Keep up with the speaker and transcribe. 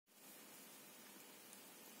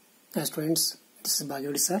Hi students, this is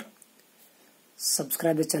Bhagavad sir.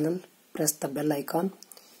 Subscribe the channel, press the bell icon,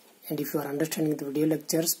 and if you are understanding the video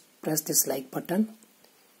lectures, press this like button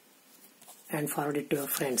and forward it to your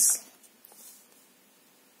friends.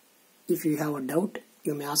 If you have a doubt,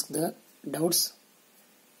 you may ask the doubts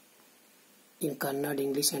in Kannada,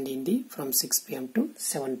 English and Hindi from 6 p.m. to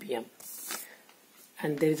 7 p.m.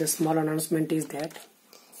 And there is a small announcement is that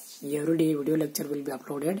every day video lecture will be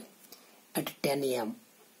uploaded at 10 a.m.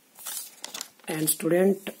 and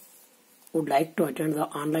student would like to attend the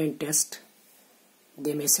online test.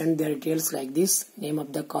 They may send their details like this: name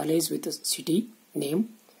of the college with the city name,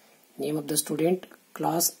 name of the student,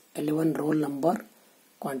 class 11 roll number,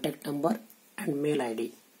 contact number and mail ID.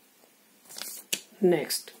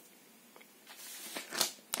 Next,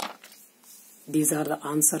 these are the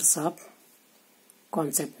answers of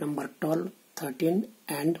concept number 12, 13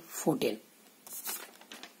 and 14.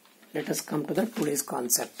 Let us come to the today's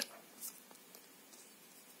concept.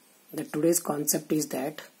 The today's concept is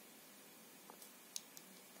that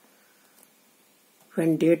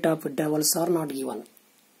when date of withdrawals are not given,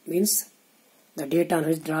 means the date on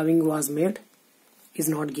which drawing was made is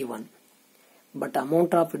not given, but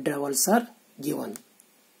amount of withdrawals are given.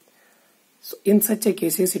 So in such a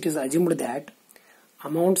cases, it is assumed that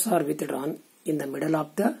amounts are withdrawn in the middle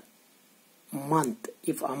of the month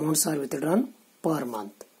if amounts are withdrawn per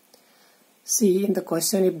month. See, in the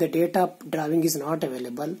question, if the date of drawing is not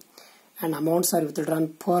available and amounts are withdrawn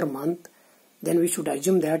per month, then we should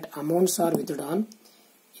assume that amounts are withdrawn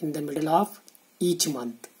in the middle of each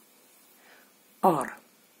month. Or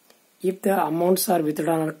if the amounts are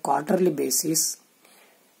withdrawn on a quarterly basis,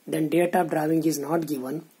 then date of drawing is not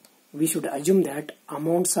given, we should assume that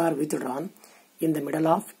amounts are withdrawn in the middle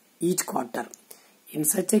of each quarter. In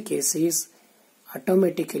such a cases,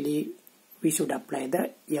 automatically we should apply the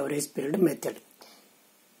average period method.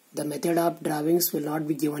 The method of drawings will not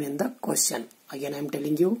be given in the question. Again, I am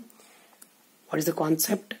telling you what is the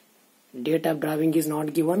concept. Date of drawing is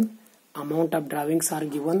not given, amount of drawings are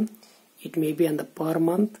given. It may be on the per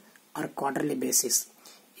month or quarterly basis.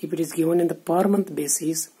 If it is given in the per month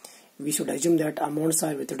basis, we should assume that amounts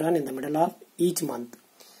are withdrawn in the middle of each month.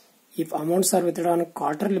 If amounts are withdrawn on a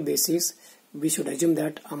quarterly basis, we should assume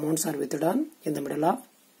that amounts are withdrawn in the middle of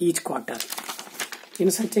each quarter.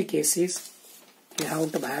 In such a cases, we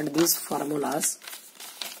have to add these formulas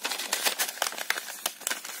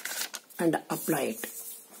and apply it.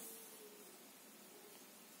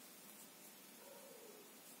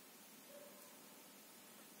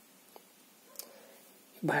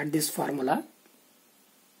 Add this formula.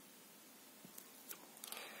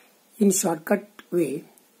 In shortcut way,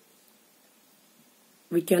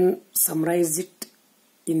 we can summarize it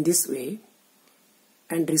in this way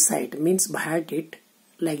and recite, means by it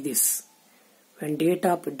like this. When date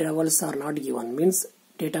of withdrawals are not given, means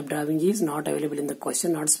date of drawing is not available in the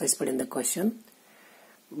question, not specified in the question,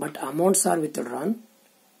 but amounts are withdrawn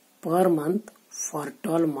per month for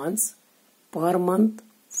 12 months, per month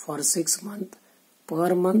for 6 months,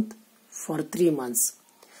 per month for 3 months.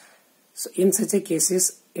 So in such a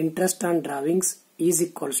cases, interest on drawings is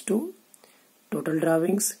equals to total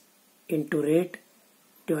drawings into rate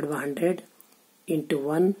divided by 100 into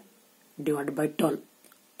 1 divided by 12.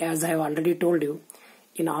 As I have already told you,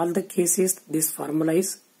 in all the cases this formula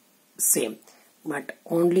is same, but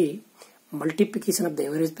only multiplication of the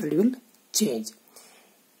average period will change.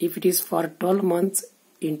 If it is for 12 months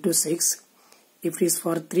into 6, if it is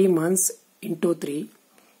for 3 months into 3,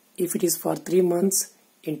 if it is for 3 months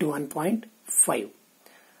into 1.5.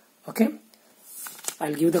 Okay,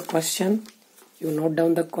 I'll give the question. You note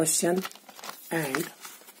down the question and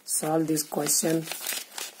solve this question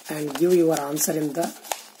and give your answer in the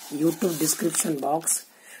YouTube description box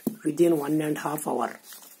within 1.5 hours.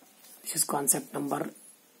 This is concept number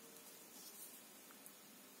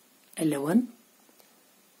 11.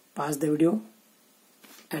 Pause the video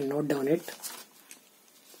and note down it.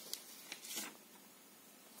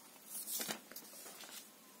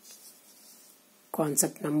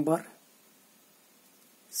 Concept number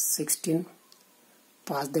 16.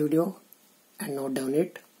 Pause the video and note down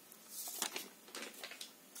it.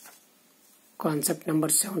 Concept number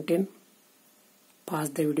 17.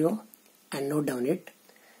 Pause the video and note down it.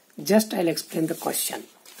 Just I'll explain the question.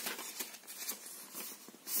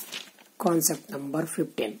 Concept number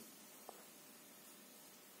 15.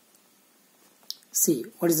 See,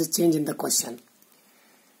 what is the change in the question?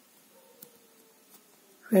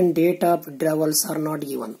 When date of withdrawals are not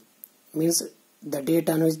given, means the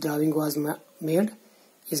date on which drawing was made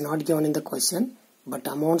is not given in the question, but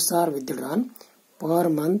amounts are withdrawn per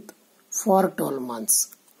month for 12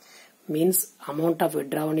 months. means amount of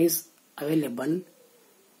withdrawn is available,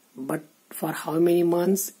 but for how many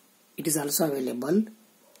months it is also available.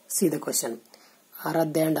 See the question.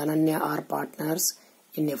 Aradhya and Ananya are partners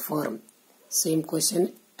in a firm. Same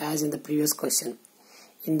question as in the previous question.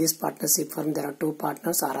 In this partnership firm there are two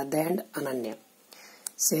partners, Aradhya and Ananya,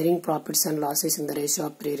 sharing profits and losses in the ratio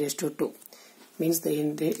of 3:2. Means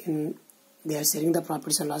they are sharing the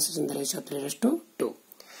profits and losses in the ratio of 3:2.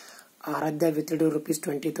 Aradhya withdrew rupees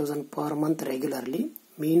 20,000 per month regularly.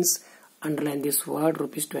 Means underline this word,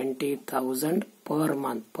 rupees 20,000 per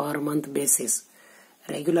month basis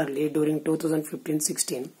regularly during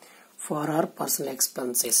 2015-16 for her personal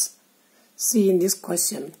expenses. See in this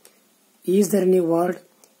question, is there any word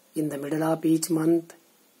in the middle of each month,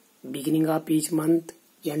 beginning of each month,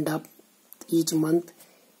 end of each month?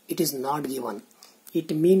 It is not given. It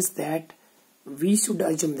means that we should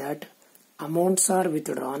assume that amounts are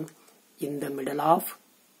withdrawn in the middle of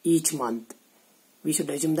each month. We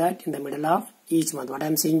should assume that in the middle of each month. What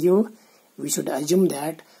I am saying you, we should assume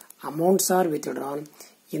that amounts are withdrawn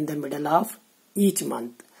in the middle of each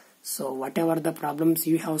month. So whatever the problems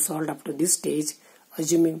you have solved up to this stage,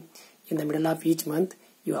 assuming in the middle of each month,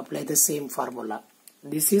 you apply the same formula.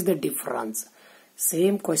 This is the difference.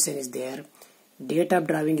 Same question is there. Date of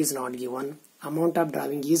drawing is not given. Amount of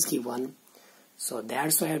drawing is given. So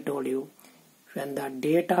that's why I told you, when the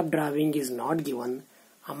date of drawing is not given,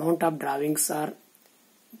 amount of drawings are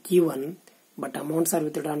given, but amounts are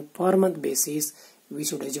withdrawn per month basis, we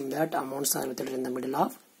should assume that amounts are withdrawn in the middle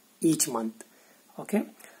of each month. Okay.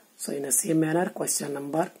 So in the same manner, question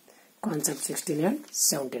number concept 16 and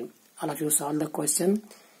 17. All of you solve the question.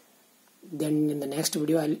 Then in the next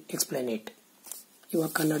video I will explain it.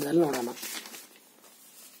 ಇವಾಗ ಕನ್ನಡದಲ್ಲಿ ನೋಡೋಣ.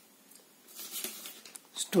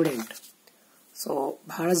 Student, so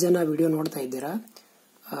ಬಹಳ ಜನ video ನೋಡ್ತಾ ಇದ್ದೀರಾ.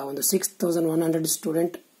 ಒಂದು 6100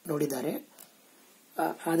 student ನೋಡಿದ್ದಾರೆ.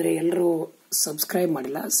 ಆದರೆ ಎಲ್ಲರೂ ಸಬ್ಸ್ಕ್ರೈಬ್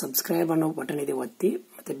ಮಾಡಿಲ್ಲ. ಸಬ್ಸ್ಕ್ರೈಬ್ ಅನ್ನೋ ಬಟನ್ ಇದೆ, ಒತ್ತಿ.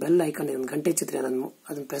 ಮತ್ತೆ ಬೆಲ್ ಐಕಾನ್ ಇದೆ, ಒಂದು ಗಂಟೆ ಚಿತ್ರ,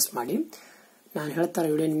 ಅದನ್ನು ಪ್ರೆಸ್ ಮಾಡಿ. ನಾನು ಹೇಳ್ತಾ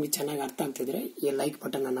ವಿಡಿಯೋ ನಿಮಗೆ ಚೆನ್ನಾಗಿ ಅರ್ಥ ಆಗ್ತಿದ್ರೆ ಈ ಲೈಕ್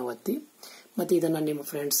ಬಟನ್ ಅನ್ನು ಒತ್ತಿ. ಮತ್ತೆ ಇದನ್ನ ನಿಮ್ಮ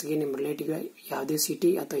ಫ್ರೆಂಡ್ಸ್ಗೆ, ನಿಮ್ಮ ರಿಲೇಟಿವ್ಗೆ, ಯಾವುದೇ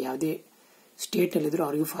ಸಿಟಿ ಅಥವಾ ಯಾವುದೇ ಸ್ಟೇಟ್ ಅಲ್ಲಿದ್ರು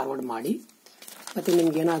ಅವ್ರಿಗೂ ಫಾರ್ವರ್ಡ್ ಮಾಡಿ. ಮತ್ತೆ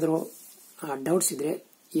ನಿಮ್ಗೆ ಏನಾದರೂ ಡೌಟ್ಸ್ ಇದ್ರೆ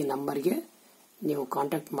ಈ ನಂಬರ್ಗೆ ನೀವು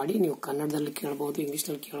ಕಾಂಟ್ಯಾಕ್ಟ್ ಮಾಡಿ. ನೀವು ಕನ್ನಡದಲ್ಲಿ ಕೇಳಬಹುದು,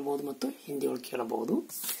 ಇಂಗ್ಲಿಷ್ನಲ್ಲಿ ಕೇಳಬಹುದು ಮತ್ತು ಹಿಂದಿಯೊಳಗೆ ಕೇಳಬಹುದು.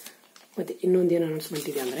 ಮತ್ತೆ ಇನ್ನೊಂದೇನು ಅನೌನ್ಸ್ಮೆಂಟ್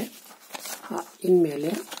ಇದೆ ಅಂದ್ರೆ,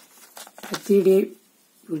 ಇನ್ಮೇಲೆ ಪ್ರತಿ ಡೇ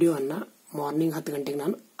ವಿಡಿಯೋವನ್ನು ಮಾರ್ನಿಂಗ್ 10 ಗಂಟೆಗೆ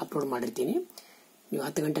ನಾನು ಅಪ್ಲೋಡ್ ಮಾಡಿರ್ತೀನಿ. ನೀವು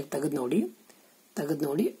 10 ಗಂಟೆಗೆ ತೆಗೆದು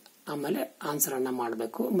ನೋಡಿ ಆಮೇಲೆ ಆನ್ಸರ್ ಅನ್ನ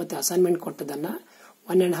ಮಾಡಬೇಕು. ಮತ್ತೆ ಅಸೈನ್ಮೆಂಟ್ ಕೊಟ್ಟದನ್ನ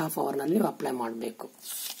 1.5 ಅವರ್ನಲ್ಲಿ ನೀವು ಅಪ್ಲೈ ಮಾಡಬೇಕು.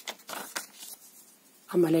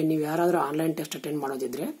 ಆಮೇಲೆ ನೀವು ಯಾರಾದರೂ ಆನ್ಲೈನ್ ಟೆಸ್ಟ್ ಅಟೆಂಡ್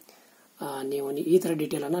ಮಾಡೋದಿದ್ರೆ ನೀವು ಈ ತರ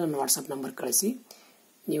ಡೀಟೇಲ್ ಅನ್ನ ನನ್ನ ವಾಟ್ಸ್ಆಪ್ ನಂಬರ್ ಕಳಿಸಿ.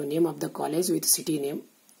 ನೀವು name of the college with city name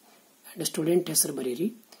and student ಹೆಸರು ಬರೀರಿ.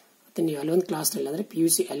 ಮತ್ತೆ ನೀವು 11th ಕ್ಲಾಸ್ನಲ್ಲಿ ಅಂದರೆ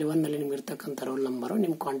PUC 11 ನಲ್ಲಿ ನಿಮ್ಗೆ ಇರ್ತಕ್ಕಂಥ ರೋಲ್ ನಂಬರು,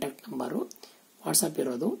 ನಿಮ್ಮ ಕಾಂಟ್ಯಾಕ್ಟ್ ನಂಬರು ವಾಟ್ಸ್ಆಪ್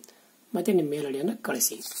ಇರೋದು, ಮತ್ತೆ ನಿಮ್ಮ ಮೇಲ್ ಐಡಿಯನ್ನು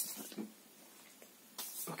ಕಳಿಸಿ.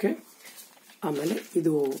 ಓಕೆ. ಆಮೇಲೆ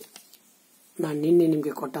ಇದು ನಾನು ನಿನ್ನೆ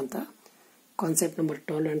ನಿಮಗೆ ಕೊಟ್ಟಂತ concept number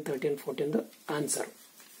 12 and 13, 14 answer.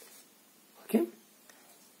 Okay.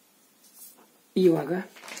 ಇವಾಗ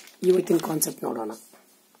ಇವತ್ತಿನ ಕಾನ್ಸೆಪ್ಟ್ ನೋಡೋಣ.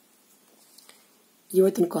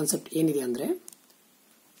 ಇವತ್ತಿನ ಕಾನ್ಸೆಪ್ಟ್ ಏನಿದೆ ಅಂದ್ರೆ,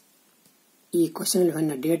 ಈ ಕ್ವಶನ್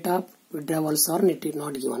ಅಲ್ಲಿ date of ವಿಡ್ರಾವಲ್ಸ್ R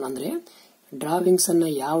not given, ಅಂದ್ರೆ ಡ್ರಾವಿಂಗ್ಸ್ ಅನ್ನ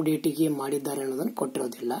ಯಾವ ಡೇಟಿಗೆ ಮಾಡಿದ್ದಾರೆ ಅನ್ನೋದನ್ನು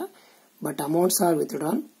ಕೊಟ್ಟಿರೋದಿಲ್ಲ, but amounts R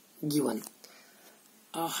withdrawn given.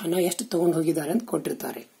 ಆ ಹಣ ಎಷ್ಟು ತಗೊಂಡು ಹೋಗಿದ್ದಾರೆ ಅಂತ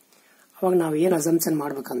ಕೊಟ್ಟಿರ್ತಾರೆ. ಅವಾಗ ನಾವು ಏನು ಅಸಂಪ್ಷನ್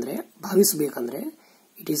ಮಾಡ್ಬೇಕಂದ್ರೆ, ಭಾವಿಸಬೇಕಂದ್ರೆ,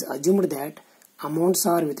 it is assumed that amounts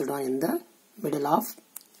R withdrawn in the middle of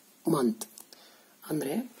month.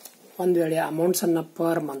 ಅಂದ್ರೆ ಒಂದ್ ವೇಳೆ ಅಮೌಂಟ್ಸ್ ಅನ್ನ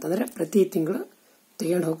ಪರ್ ಮಂತ್ ಅಂದ್ರೆ ಪ್ರತಿ ತಿಂಗಳು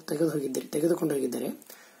ತೆಗೆದುಕೊಂಡು ಹೋಗಿದ್ದಾರೆ,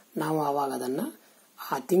 ನಾವು ಆವಾಗ ಅದನ್ನ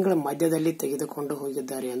ಆ ತಿಂಗಳ ಮಧ್ಯದಲ್ಲಿ ತೆಗೆದುಕೊಂಡು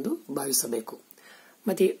ಹೋಗಿದ್ದಾರೆ ಎಂದು ಭಾವಿಸಬೇಕು.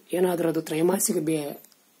 ಮತ್ತೆ ಏನಾದರೂ ಅದು ತ್ರೈಮಾಸಿಕ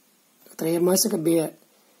ಬೇಯ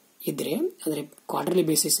ಇದ್ರೆ, ಅಂದ್ರೆ ಕ್ವಾರ್ಟರ್ಲಿ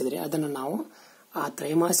ಬೇಸಿಸ್ ಇದ್ರೆ, ಅದನ್ನು ನಾವು ಆ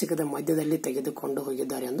ತ್ರೈಮಾಸಿಕದ ಮಧ್ಯದಲ್ಲಿ ತೆಗೆದುಕೊಂಡು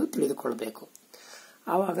ಹೋಗಿದ್ದಾರೆ ಎಂದು ತಿಳಿದುಕೊಳ್ಳಬೇಕು.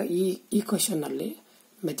 ಆವಾಗ ಈ ಕ್ವಶನ್ ನಲ್ಲಿ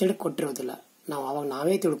ಮೆಥಡ್ ಕೊಟ್ಟಿರೋದಿಲ್ಲ, ನಾವು ಅವಾಗ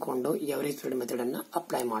ನಾವೇ ತಿಳ್ಕೊಂಡು ಎವರೇಜ್ ಪೀರಿಯಡ್ ಮೆಥಡ್ ಅನ್ನ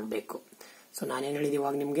ಅಪ್ಲೈ ಮಾಡಬೇಕು. ಸೊ ನಾನೇನು ಹೇಳಿದೆ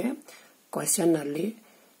ಇವಾಗ ನಿಮಗೆ, ಕ್ವಶನ್ ನಲ್ಲಿ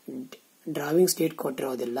ಡ್ರಾವಿಂಗ್ ಸ್ಟೇಟ್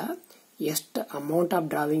ಕೊಟ್ಟಿರೋದಿಲ್ಲ, ಎಷ್ಟು ಅಮೌಂಟ್ ಆಫ್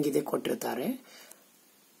ಡ್ರಾವಿಂಗ್ ಇದೆ ಕೊಟ್ಟಿರ್ತಾರೆ.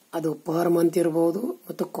 ಅದು ಪರ್ ಮಂತ್ ಇರಬಹುದು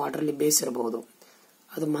ಮತ್ತು ಕ್ವಾರ್ಟರ್ಲಿ ಬೇಸ್ ಇರಬಹುದು.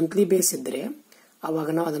 ಅದು ಮಂತ್ಲಿ ಬೇಸ್ ಇದ್ರೆ ಅವಾಗ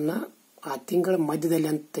ನಾವು ಅದನ್ನ ಆ ತಿಂಗಳ ಮಧ್ಯದಲ್ಲಿ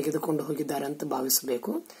ಅಂತ ತೆಗೆದುಕೊಂಡು ಹೋಗಿದ್ದಾರೆ ಅಂತ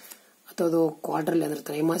ಭಾವಿಸಬೇಕು. ಅಥವಾ ಅದು ಕ್ವಾರ್ಟರ್ಲಿ ಅಂದ್ರೆ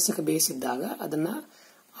ತ್ರೈಮಾಸಿಕ ಬೇಸ್ ಇದ್ದಾಗ ಅದನ್ನ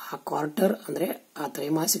ಆ ಕ್ವಾರ್ಟರ್ ಅಂದ್ರೆ ಆ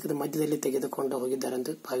ತ್ರೈಮಾಸಿಕದ ಮಧ್ಯದಲ್ಲಿ ತೆಗೆದುಕೊಂಡು ಹೋಗಿದ್ದಾರೆ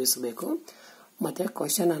ಅಂತ ಭಾವಿಸಬೇಕು. ಮತ್ತೆ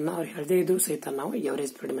ಕ್ವಶನ್ ಅನ್ನ ಅವ್ರು ಹೇಳದೇ ಇದ್ರು ಸಹಿತ ನಾವು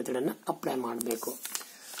ಎವರೇಜ್ ಪೀರಿಯಡ್ ಮೆಥಡ್ ಅನ್ನ ಅಪ್ಲೈ ಮಾಡಬೇಕು.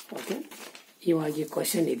 ಓಕೆ. ಇವಾಗ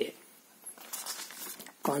ಕ್ವಶನ್ ಇದೆ,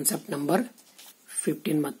 ಕಾನ್ಸೆಪ್ಟ್ ನಂಬರ್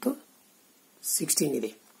 15 ಮತ್ತು 16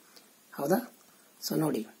 ಇದೆ ಹೌದಾ. ಸೊ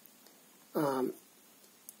ನೋಡಿ,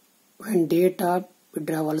 when date of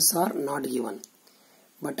withdrawals are not given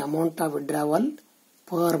but amount of withdrawal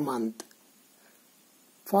per month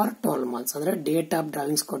for 12 months ಅಂದ್ರೆ ಡೇಟ್ ಆಫ್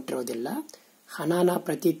ಡ್ರಾವಿಂಗ್ಸ್ ಕೊಟ್ಟಿರೋದಿಲ್ಲ, ಹಣನ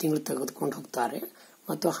ಪ್ರತಿ ತಿಂಗಳು ತೆಗೆದುಕೊಂಡು ಹೋಗ್ತಾರೆ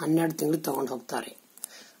ಮತ್ತು 12 ತಿಂಗಳು ತಗೊಂಡು ಹೋಗ್ತಾರೆ.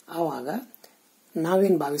 ಆವಾಗ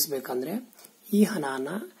ನಾವೇನು ಭಾವಿಸಬೇಕಂದ್ರೆ ಈ ಹಣನ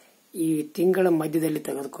ಈ ತಿಂಗಳ ಮಧ್ಯದಲ್ಲಿ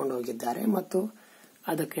ತೆಗೆದುಕೊಂಡು ಹೋಗಿದ್ದಾರೆ ಮತ್ತು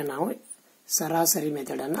ಅದಕ್ಕೆ ನಾವು ಸರಾಸರಿ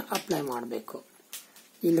ಮೆಥಡ್ ಅನ್ನು ಅಪ್ಲೈ ಮಾಡಬೇಕು.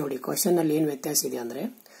 ಇಲ್ಲಿ ನೋಡಿ, ಕ್ವಶನ್ ಅಲ್ಲಿ ಏನು ವ್ಯತ್ಯಾಸ ಇದೆ ಅಂದ್ರೆ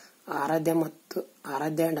ಆರಾಧ್ಯ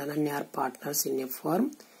ಅಂಡ್ ಅನನ್ಯ R partners in a firm.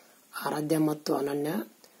 ಆರಾಧ್ಯ ಮತ್ತು ಅನನ್ಯ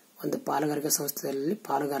ಒಂದು ಪಾಲುಗಾರಿಕೆ ಸಂಸ್ಥೆಯಲ್ಲಿ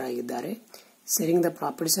ಪಾಲುಗಾರಾಗಿದ್ದಾರೆ. Sharing the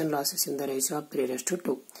profits and losses in the ratio of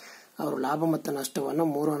 3:2. ಅವರು ಲಾಭ ಮತ್ತು ನಷ್ಟವನ್ನು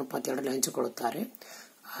 3:2 ಹಂಚಿಕೊಳ್ಳುತ್ತಾರೆ.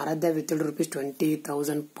 ಆರಾಧ್ಯ ವಿತ್ಡ್ರಾಡ್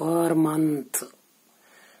 ₹20,000 ಪರ್ ಮಂತ್.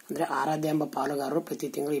 ಅಂದ್ರೆ ಆರಾಧ್ಯ ಎಂಬ ಪಾಲುಗಾರರು ಪ್ರತಿ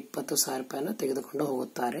ತಿಂಗಳು ₹20,000 ತೆಗೆದುಕೊಂಡು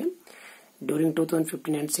ಹೋಗುತ್ತಾರೆ. ಡ್ಯೂರಿಂಗ್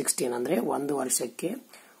 2015 and 16 ಅಂದ್ರೆ 1 ವರ್ಷಕ್ಕೆ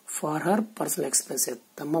ಫಾರ್ ಹರ್ ಪರ್ಸನಲ್ ಎಕ್ಸ್ಪೆನ್ಸಸ್,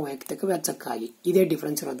 ತಮ್ಮ ವೈಯಕ್ತಿಕ ವೆಚ್ಚಕ್ಕಾಗಿ. ಇದೇ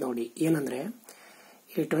ಡಿಫರೆನ್ಸ್ ಇರೋದು ನೋಡಿ. ಏನಂದ್ರೆ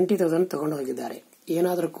ಇಲ್ಲಿ 20,000 ತಗೊಂಡು ಹೋಗಿದ್ದಾರೆ.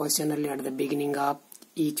 ಏನಾದರೂ ಕ್ವಶನ್ ಅಲ್ಲಿ at the beginning of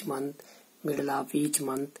each month, middle of each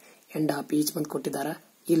month, end of each month ಕೊಟ್ಟಿದ್ದಾರಾ?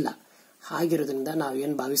 ಇಲ್ಲ. ಹಾಗಿರೋದ್ರಿಂದ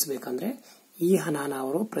ನಾವೇನು ಭಾವಿಸಬೇಕಂದ್ರೆ ಈ ಹಣನ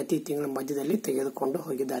ಅವರು ಪ್ರತಿ ತಿಂಗಳ ಮಧ್ಯದಲ್ಲಿ ತೆಗೆದುಕೊಂಡು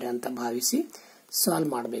ಹೋಗಿದ್ದಾರೆ ಅಂತ ಭಾವಿಸಿ ಸಾಲ್ವ್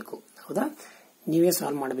ಮಾಡಬೇಕು. ಹೌದಾ, ನೀವೇ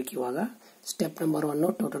ಸಾಲ್ವ್ ಮಾಡಬೇಕು. ಇವಾಗ ಸ್ಟೆಪ್ ನಂಬರ್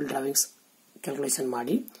 1 ಟೋಟಲ್ ಡ್ರಾವಿಂಗ್ಸ್ ಕ್ಯಾಲ್ಕುಲೇಷನ್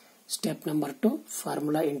ಮಾಡಿ. Step number 2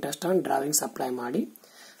 formula interest on ಡ್ರಾವಿಂಗ್ಸ್ apply ಮಾಡಿ.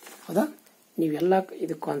 ಹೌದಾ, ನೀವೆಲ್ಲ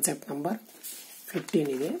ಇದು ಕಾನ್ಸೆಪ್ಟ್ ನಂಬರ್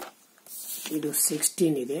 15 ಇದೆ, ಇದು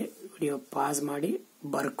 16 ಇದೆ. ವಿಡಿಯೋ ಪಾಸ್ ಮಾಡಿ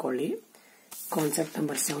ಬರ್ಕೊಳ್ಳಿ. ಕಾನ್ಸೆಪ್ಟ್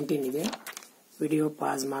ನಂಬರ್ 17 ಇದೆ, ವಿಡಿಯೋ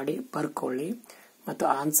ಪಾಸ್ ಮಾಡಿ ಬರ್ಕೊಳ್ಳಿ ಮತ್ತು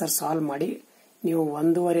ಆನ್ಸರ್ ಸಾಲ್ವ್ ಮಾಡಿ. ನೀವು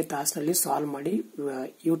 1.5 ತಾಸಿನಲ್ಲಿ ಸಾಲ್ವ್ ಮಾಡಿ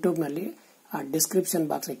ಯೂಟ್ಯೂಬ್ನಲ್ಲಿ ಆ ಡಿಸ್ಕ್ರಿಪ್ಷನ್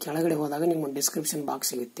ಬಾಕ್ಸ್ ಕೆಳಗಡೆ ಹೋದಾಗ ನಿಮ್ಗೆ ಡಿಸ್ಕ್ರಿಪ್ಷನ್ ಬಾಕ್ಸ್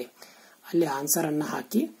ಸಿಗುತ್ತೆ. ಅಲ್ಲಿ ಆನ್ಸರ್ ಅನ್ನು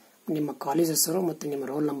ಹಾಕಿ, ನಿಮ್ಮ ಕಾಲೇಜ್ ಹೆಸರು ಮತ್ತು ನಿಮ್ಮ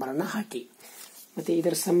ರೋಲ್ ನಂಬರ್ ಅನ್ನು ಹಾಕಿ. ಮತ್ತೆ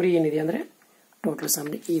ಇದರ ಸಮ್ಮರಿ ಏನಿದೆ ಅಂದ್ರೆ ಟೋಟಲ್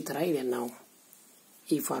ಸಮ್ಮರಿ ಈ ತರ ಇದೆ. ನಾವು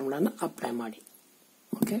ಈ ಫಾರ್ಮುಲಾನ ಅಪ್ಲೈ ಮಾಡಿ.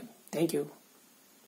 Okay, thank you.